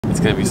It's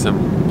gonna be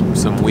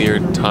some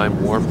weird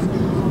time warp.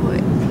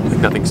 Like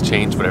nothing's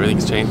changed, but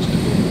everything's changed.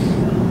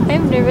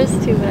 I'm nervous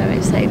too, but I'm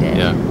excited.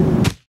 Yeah.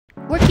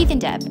 We're Keith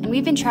and Deb, and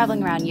we've been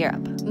traveling around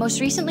Europe.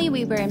 Most recently,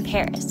 we were in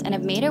Paris and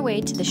have made our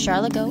way to the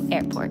Charles de Gaulle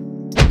airport.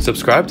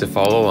 Subscribe to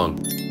follow along.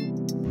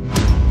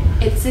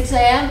 It's 6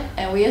 a.m.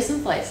 and we have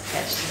some flights to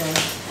catch today.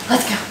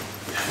 Let's go.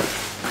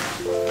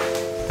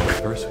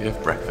 First, we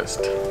have breakfast.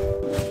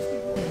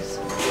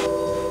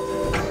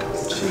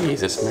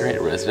 Jesus,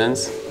 Marriott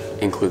Residence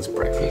includes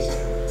breakfast.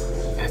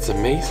 And it's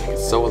amazing.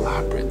 It's so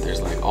elaborate.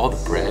 There's like all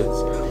the breads,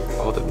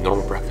 all the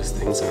normal breakfast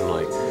things, and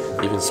like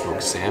even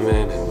smoked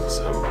salmon and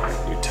some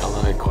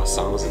Nutella and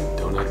croissants and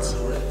donuts,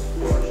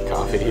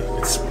 coffee.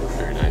 It's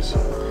very nice.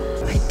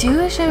 I do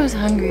wish I was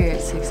hungry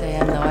at 6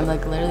 a.m. though. I'm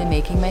like literally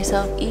making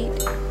myself eat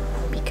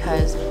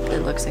because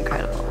it looks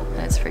incredible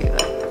and it's free,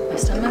 but my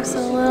stomach's a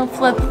little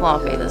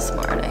flip-floppy this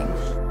morning.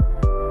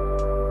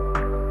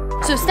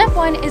 So step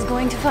one is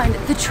going to find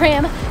the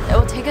tram that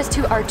will take us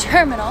to our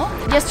terminal.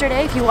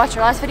 Yesterday, if you watched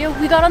our last video,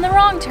 we got on the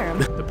wrong term.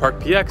 The Park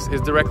PX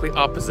is directly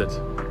opposite,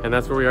 and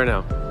that's where we are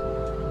now.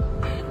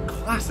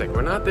 Classic,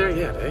 we're not there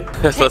yet,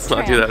 eh? So let's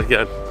not do that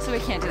again. So we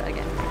can't do that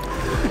again.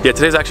 Yeah,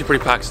 today's actually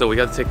pretty packed, so we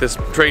got to take this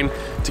train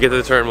to get to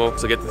the terminal,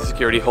 so get to the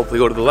security, hopefully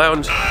go to the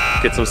lounge,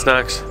 get some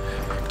snacks,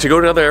 to go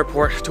to another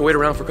airport, to wait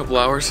around for a couple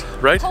hours,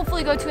 right?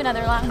 Hopefully go to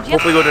another lounge. Yep.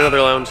 Hopefully go to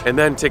another lounge, and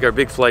then take our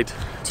big flight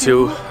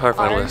to our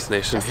final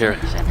destination here.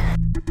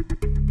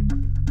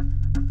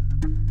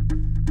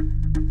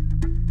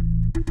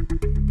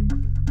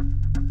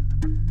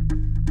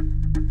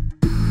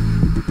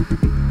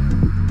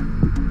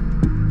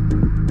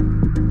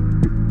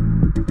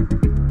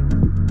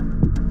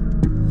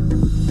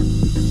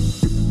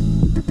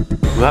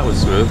 Well, that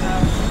was smooth,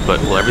 but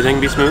will everything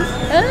be smooth?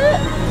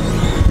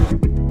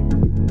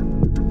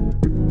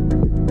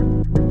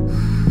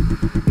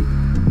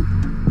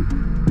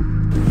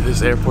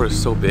 This airport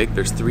is so big,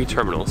 there's 3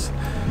 terminals.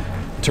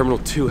 Terminal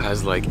 2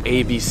 has like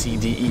A, B, C,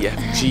 D, E,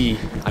 F, G,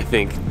 I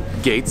think,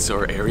 gates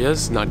or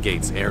areas, not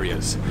gates,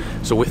 areas.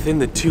 So within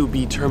the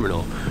 2B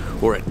terminal,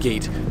 we're at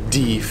gate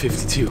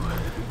D52.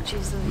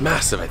 Jeez,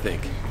 massive, I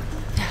think.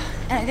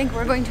 And I think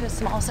we're going to a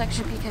small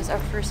section because our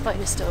first flight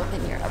is still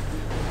within Europe.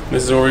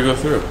 This is where we go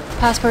through.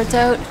 Passport's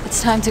out.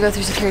 It's time to go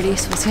through security,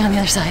 so we'll see you on the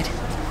other side.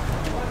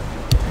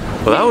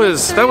 Well,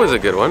 that was a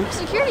good one.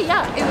 Security,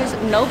 yeah. It was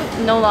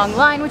no long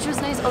line, which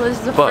was nice. Although this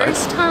is the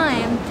first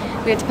time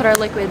we had to put our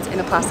liquids in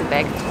a plastic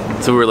bag.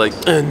 So we were like,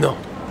 no.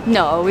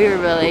 No, we were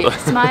really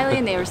smiley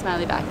and they were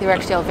smiley back. They were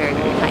actually all very,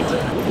 very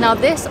kind. Now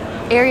this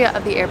area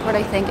of the airport,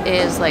 I think,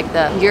 is like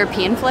the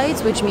European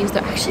flights, which means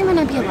there actually might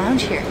not be a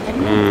lounge here.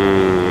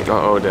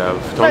 Uh-oh,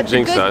 Dev. Don't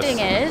jinx us. But the good thing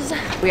is,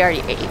 we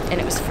already ate and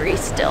it was free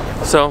still.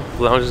 So,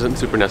 lounge isn't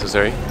super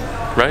necessary,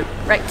 right?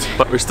 Right.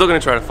 But we're still gonna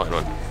try to find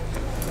one.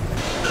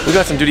 We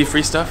got some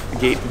duty-free stuff.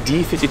 Gate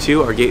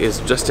D52, our gate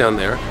is just down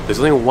there. There's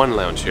only one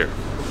lounge here.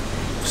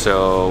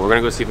 So, we're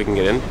gonna go see if we can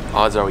get in.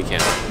 Odds are we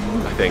can,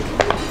 I think.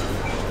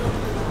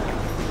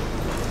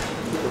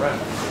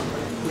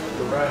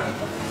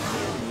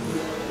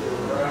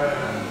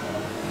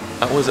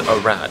 That was a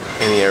rat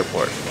in the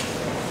airport.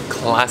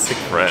 Classic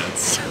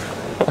France.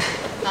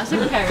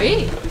 Classic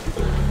Paris.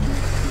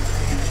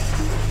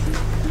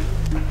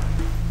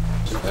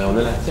 On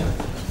a la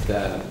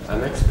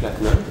AMEX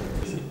Platinum.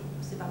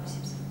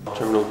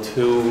 Terminal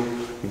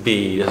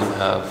 2B doesn't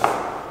have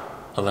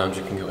a lounge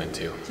you can go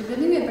into. So good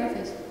thing we have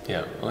breakfast.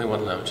 Yeah, only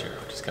one lounge here,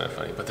 which is kind of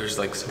funny. But there's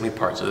like so many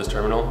parts of this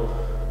terminal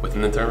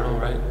within the terminal,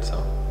 right?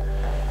 So,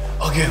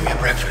 okay, we had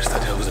breakfast.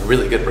 That was a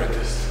really good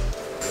breakfast.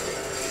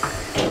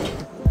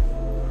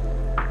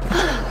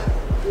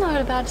 Not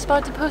a bad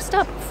spot to post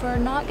up for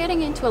not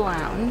getting into a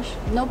lounge.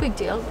 No big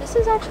deal. This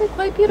is actually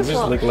quite beautiful.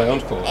 This is like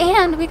lounge cool.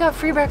 And we got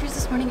free breakfast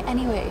this morning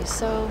anyway,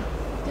 so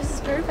this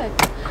is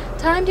perfect.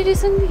 Time to do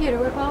some computer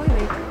work while we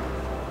wait.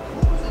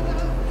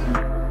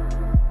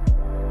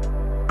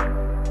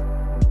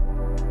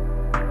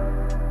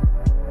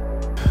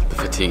 The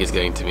fatigue is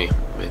getting to me.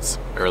 It's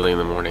early in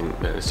the morning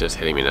and it's just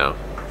hitting me now.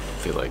 I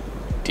feel like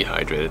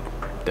dehydrated.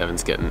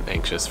 Devin's getting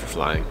anxious for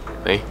flying.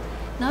 Hey?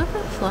 Not for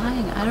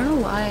flying. I don't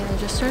know why. I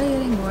just started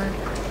getting more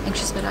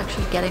anxious about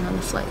actually getting on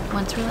the flight.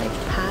 Once we're like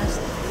past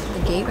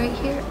the gate right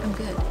here, I'm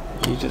good.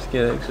 You just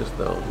get anxious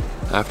though.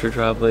 After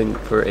traveling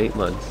for 8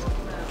 months,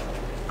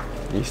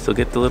 you still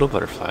get the little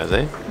butterflies,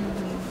 eh?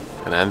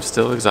 Mm-hmm. And I'm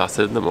still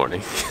exhausted in the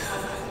morning.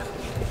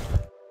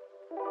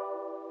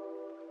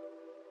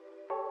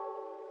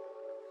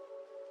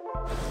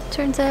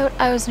 Turns out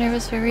I was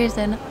nervous for a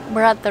reason.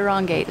 We're at the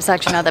wrong gate. It's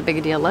actually not that big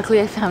a deal. Luckily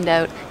I found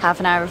out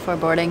half an hour before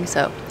boarding,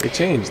 so. It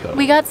changed though.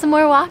 We got some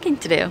more walking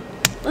to do.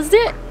 Let's do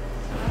it.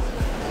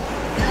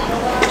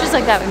 Just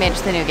like that, we made it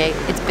to the new gate.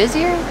 It's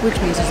busier, which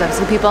means there's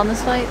obviously people on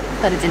this flight,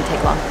 but it didn't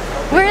take long.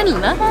 We're in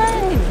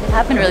line. It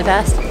happened really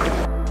fast.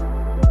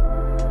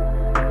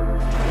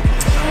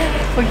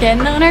 We're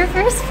getting on our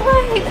first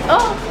flight.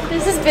 Oh,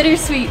 this is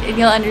bittersweet, and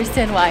you'll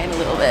understand why in a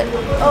little bit.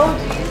 Oh,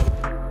 geez.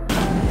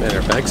 Man,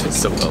 our bags fit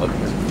so well.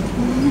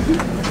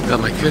 Got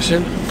my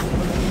cushion,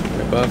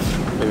 my buff.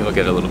 Maybe I'll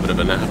get a little bit of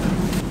a nap.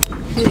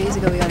 2 days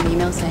ago we got a new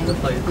email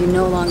saying you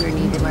no longer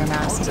need to wear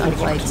masks on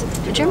flights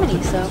to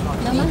Germany, so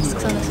no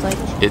masks on this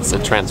flight. It's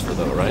a transfer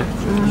though, right?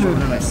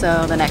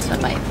 So the next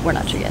one might. We're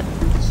not sure yet.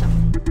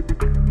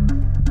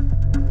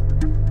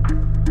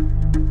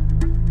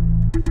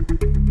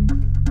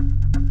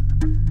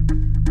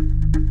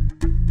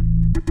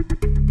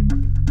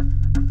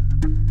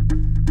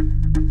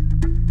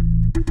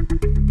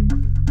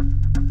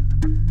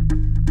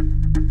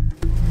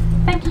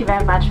 Thank you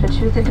very much for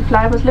choosing to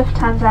fly with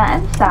Lufthansa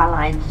and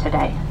Starlines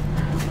today.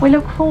 We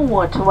look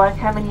forward to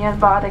welcoming you on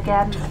board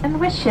again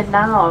and wish you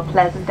now a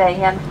pleasant day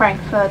here in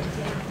Frankfurt.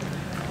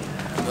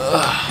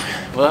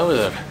 Well, that was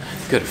a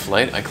good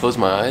flight. I closed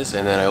my eyes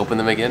and then I opened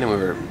them again and we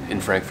were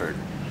in Frankfurt.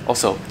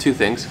 Also, two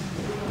things.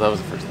 Well, that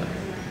was the first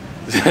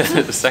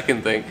thing. The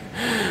second thing,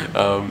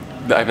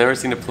 I've never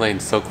seen a plane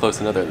so close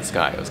to another in the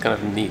sky. It was kind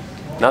of neat.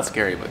 Not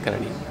scary, but kind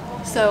of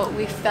neat. So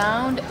we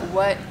found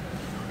what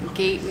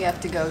gate we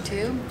have to go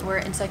to. We're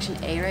in section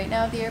A right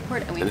now of the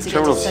airport, and we have to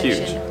get to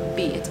section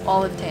B. It's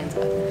all of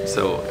Tanza.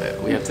 So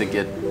we have to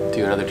get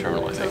to another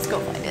terminal, I think. Let's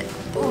go find it.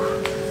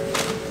 Ooh.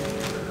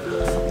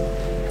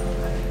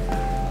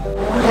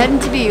 We're heading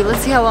to B.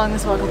 Let's see how long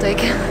this walk will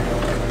take.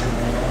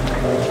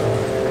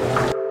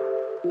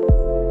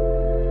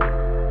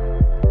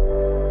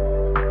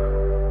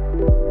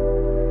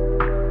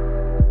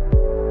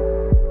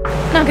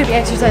 Not gonna be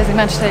exercising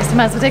much today, so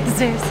might as well take the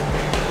stairs.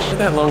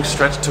 That long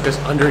stretch took us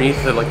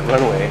underneath the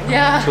runway.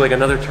 Yeah. To like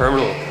another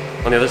terminal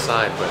on the other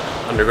side, but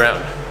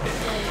underground.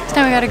 So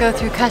now we gotta go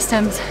through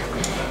customs,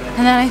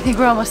 and then I think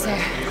we're almost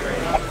there.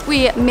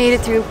 We made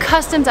it through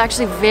customs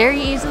actually very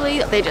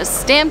easily. They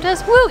just stamped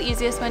us, woo,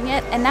 easiest one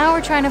yet. And now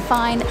we're trying to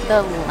find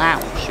the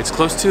lounge. It's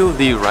close to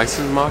the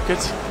Reisen market,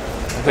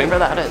 I think.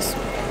 Whatever that is.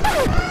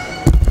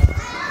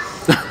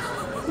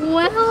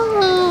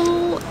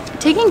 Well,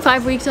 taking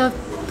 5 weeks off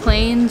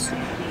planes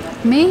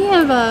may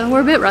have,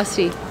 we're a bit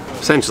rusty.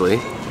 Essentially,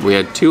 we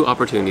had 2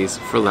 opportunities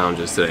for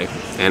lounges today,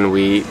 and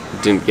we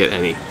didn't get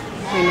any.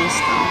 We missed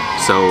them.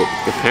 So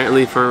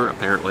apparently for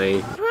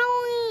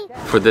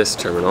this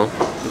terminal,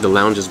 the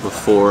lounge is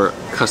before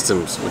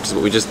customs, which is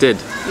what we just did.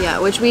 Yeah,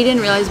 which we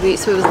didn't realize.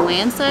 So it was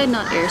landside,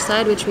 not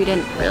airside, which we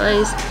didn't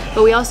realize.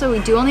 But we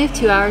do only have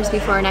 2 hours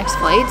before our next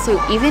flight.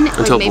 So even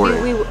until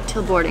boarding.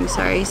 Till boarding,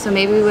 sorry. So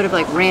maybe we would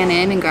have ran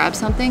in and grabbed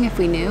something if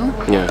we knew.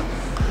 Yeah.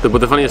 But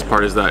the funniest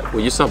part is that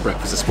when you saw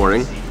breakfast this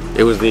morning,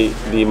 it was the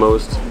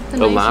most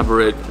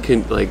elaborate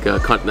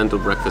continental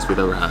breakfast we've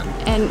ever had.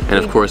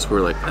 And of course we're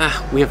like,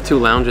 we have 2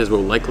 lounges, we're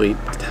likely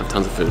to have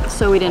tons of food.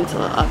 So we didn't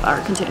fill up our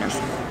containers.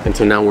 And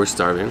so now we're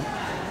starving,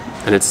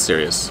 and it's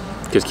serious,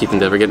 because Keith and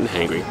Dev are getting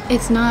hangry.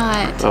 It's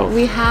not. Oh.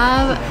 We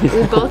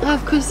both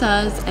have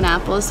croissants and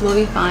apples, so we'll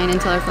be fine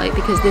until our flight,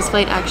 because this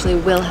flight actually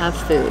will have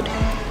food,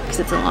 because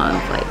it's a long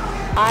flight.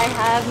 I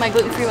have my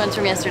gluten-free ones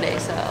from yesterday,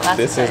 so that's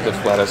This is the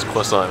flattest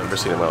croissant I've ever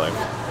seen in my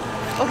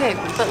life. Okay,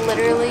 but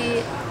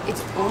literally,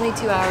 it's only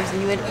 2 hours,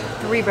 and you had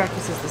 3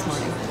 breakfasts this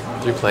morning.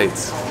 3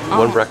 plates,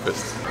 1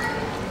 breakfast.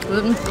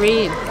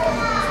 Gluten-free.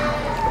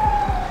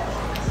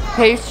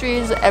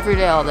 Pastries every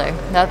day, all day.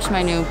 That's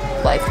my new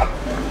life.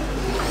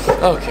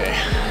 Okay.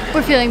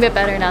 We're feeling a bit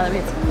better now that we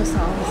had some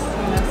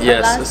croissants.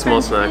 Yes, a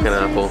small snack and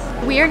an apple.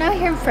 We are now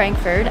here in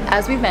Frankfurt.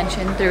 As we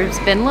mentioned, there's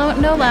been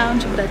no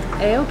lounge, but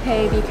that's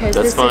a-okay because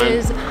this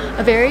is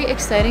a very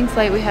exciting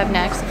flight we have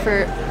next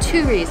for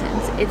 2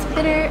 reasons. It's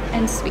bitter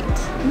and sweet.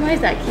 And why is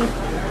that, Keith?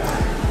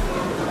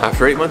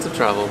 After 8 months of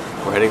travel,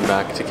 we're heading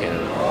back to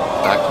Canada,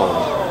 back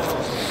home.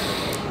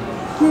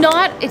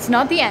 It's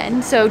not the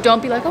end, so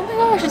don't be like, oh my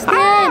gosh, it's the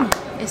end.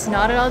 It's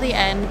not at all the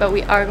end, but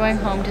we are going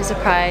home to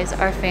surprise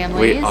our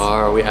families. We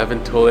are. We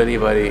haven't told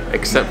anybody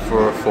except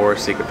for 4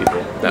 secret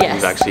people that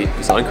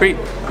we saw in Crete.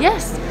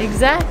 Yes,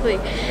 exactly.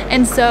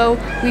 And so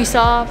we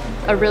saw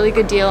a really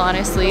good deal,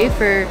 honestly,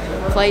 for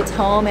flights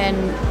home,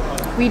 and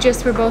we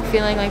just were both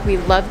feeling like we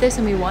love this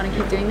and we want to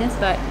keep doing this,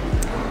 but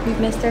we've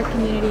missed our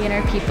community and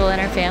our people and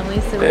our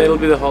families. So it'll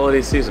be the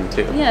holiday season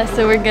too. Yeah,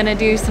 so we're gonna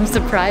do some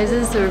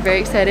surprises, so we're very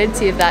excited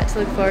to have that to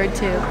look forward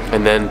to.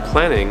 And then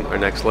planning our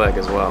next leg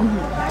as well.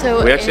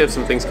 So we actually have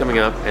some things coming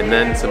up, and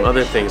then some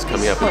other things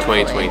coming up in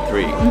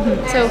 2023.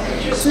 So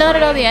it's not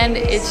at all the end,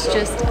 it's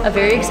just a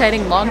very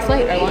exciting long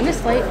flight, our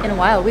longest flight in a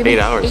while. We've 8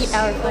 hours.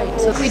 8-hour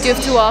flight. So we do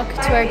have to walk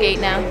to our gate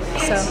now,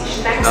 so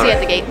we'll see you at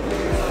the gate.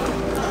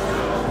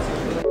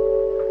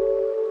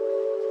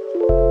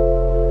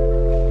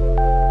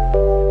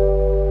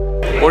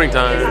 Boarding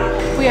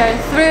time. We are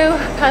through,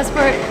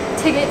 passport,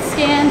 ticket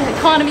scanned,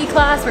 economy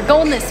class, we're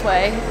going this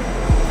way.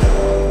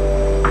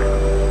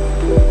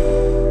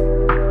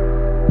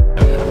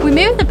 We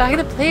made it the back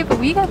of the plane, but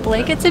we got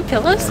blankets and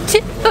pillows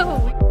too.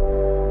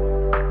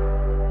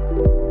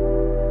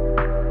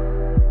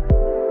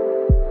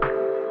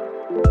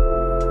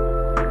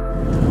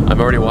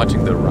 I'm already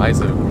watching the rise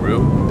of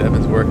Group.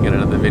 Devin's working on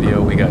another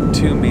video. We got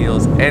 2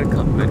 meals and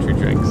complimentary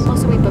drinks.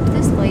 Also, we booked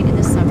this flight in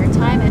the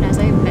summertime, and as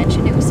I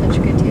mentioned, it was such a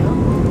good deal.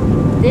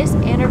 This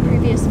and our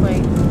previous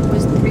flight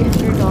was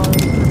 $300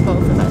 for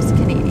both of us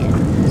Canadian.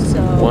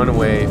 So one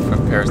way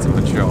from Paris to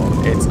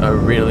Montreal. It's a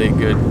really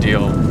good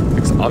deal.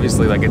 It's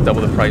obviously like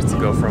double the price to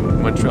go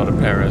from Montreal to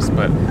Paris,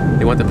 but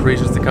they want the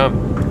Parisians to come.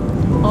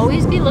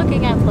 Always be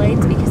looking at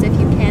flights because if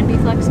you can be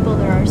flexible,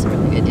 there are some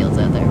really good deals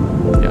out there.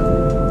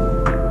 Yeah.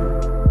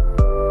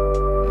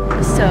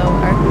 So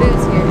our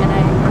food's here, and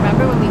I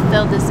remember when we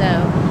filled this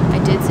out, I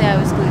did say I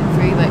was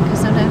gluten-free, but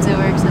because sometimes it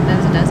works,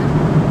 sometimes it doesn't.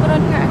 But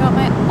on here, I got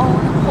my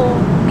own whole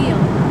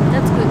meal.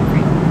 That's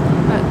gluten-free.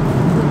 Got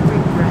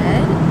gluten-free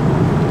bread,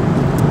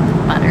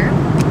 butter,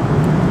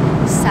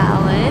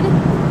 salad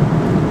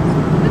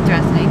with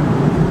dressing,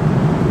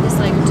 this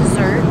like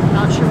dessert,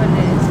 not sure what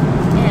it is,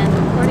 and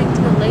according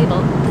to the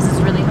label, this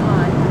is really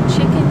hot,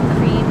 chicken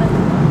cream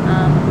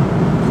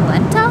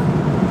polenta,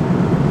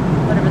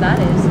 whatever that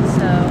is.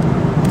 So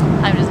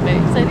I'm just very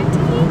excited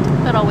to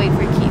eat, but I'll wait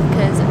for Keith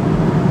because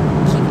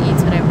Keith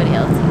eats what everybody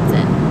else eats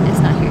and it's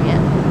not here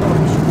yet.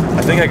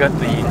 I think I got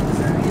the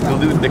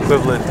gluten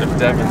equivalent of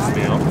Devin's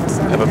meal.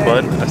 I have a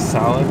bun, a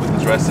salad with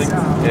the dressing,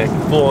 and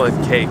a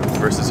full-on cake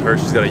versus her.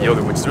 She's got a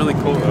yogurt, which is really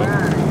cool though.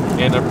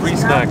 And a free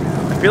snack.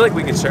 I feel like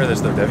we can share this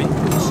though, Debbie.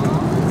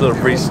 A little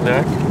free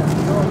snack.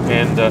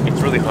 And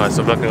it's really hot,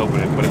 so I'm not going to open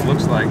it. But it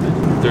looks like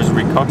there's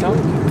ricotta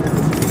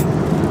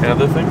and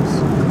other things.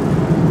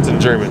 It's in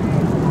German.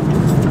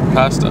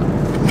 Pasta.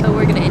 So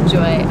we're going to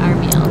enjoy our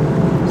meal.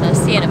 So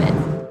see you in a bit.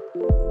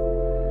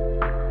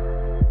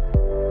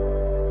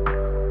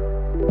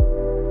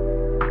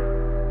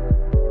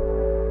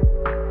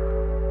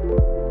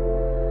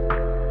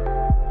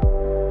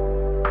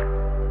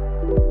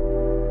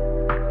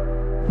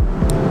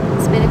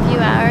 It's been a few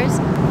hours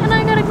and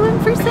I got a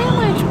gluten-free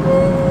sandwich.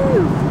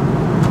 Woo!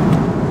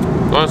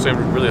 Honestly,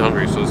 I'm really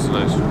hungry, so this is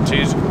nice.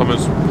 Cheese,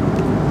 hummus,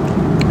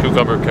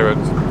 cucumber,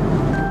 carrots.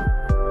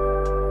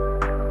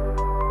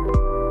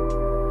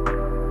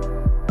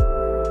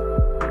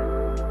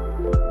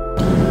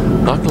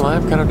 Not gonna lie,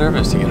 I'm kind of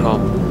nervous to get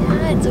home.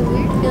 Yeah, it's a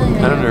weird feeling.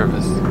 Kind of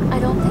nervous. I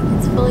don't think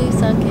it's fully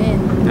sunk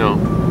in. No.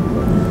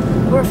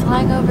 We're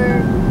flying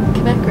over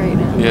Quebec right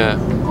now. Yeah.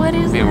 What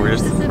is this?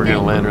 We're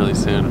gonna land really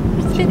soon.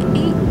 It's been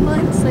 8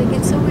 months. Like,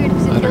 it's so weird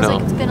because it feels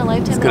like it's been a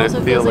lifetime, but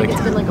also feels like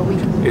it's been like a week.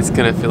 It's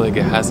gonna feel like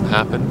it hasn't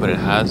happened, but it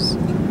has.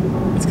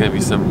 It's gonna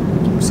be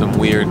some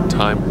weird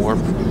time warp.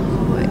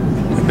 Like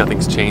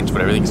nothing's changed,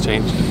 but everything's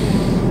changed.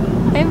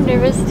 I'm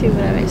nervous too,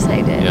 but I'm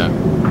excited. Yeah.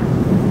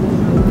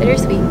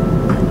 Bittersweet.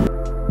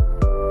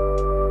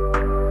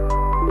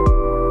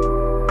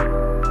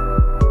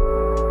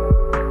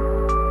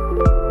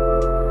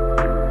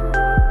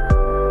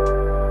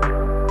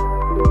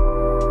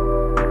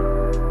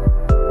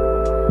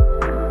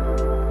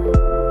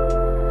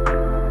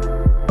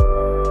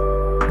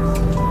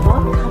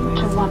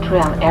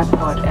 Montreal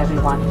Airport,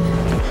 everyone.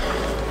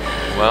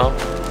 Well,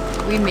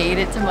 We made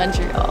it to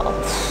Montreal.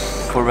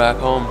 we're back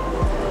home.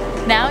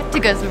 Now to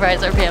go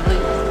surprise our family.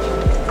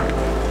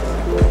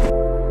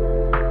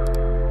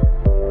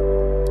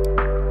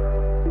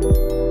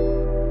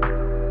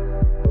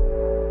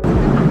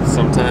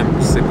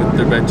 Sometimes they put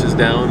their benches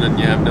down and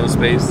you have no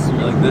space.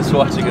 You're like this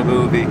watching a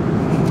movie.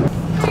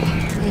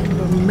 And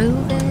we're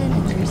moving,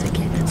 and there's a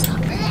kid that's not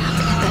very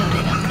happy about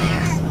it up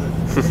there.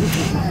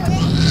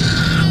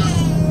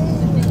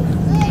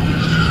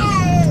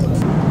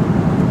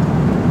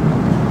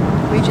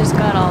 We just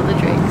got all the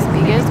drinks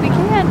because we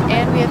can,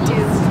 and we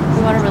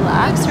want to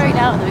relax right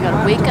now, and then we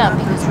gotta wake up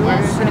because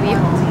we're gonna be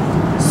home.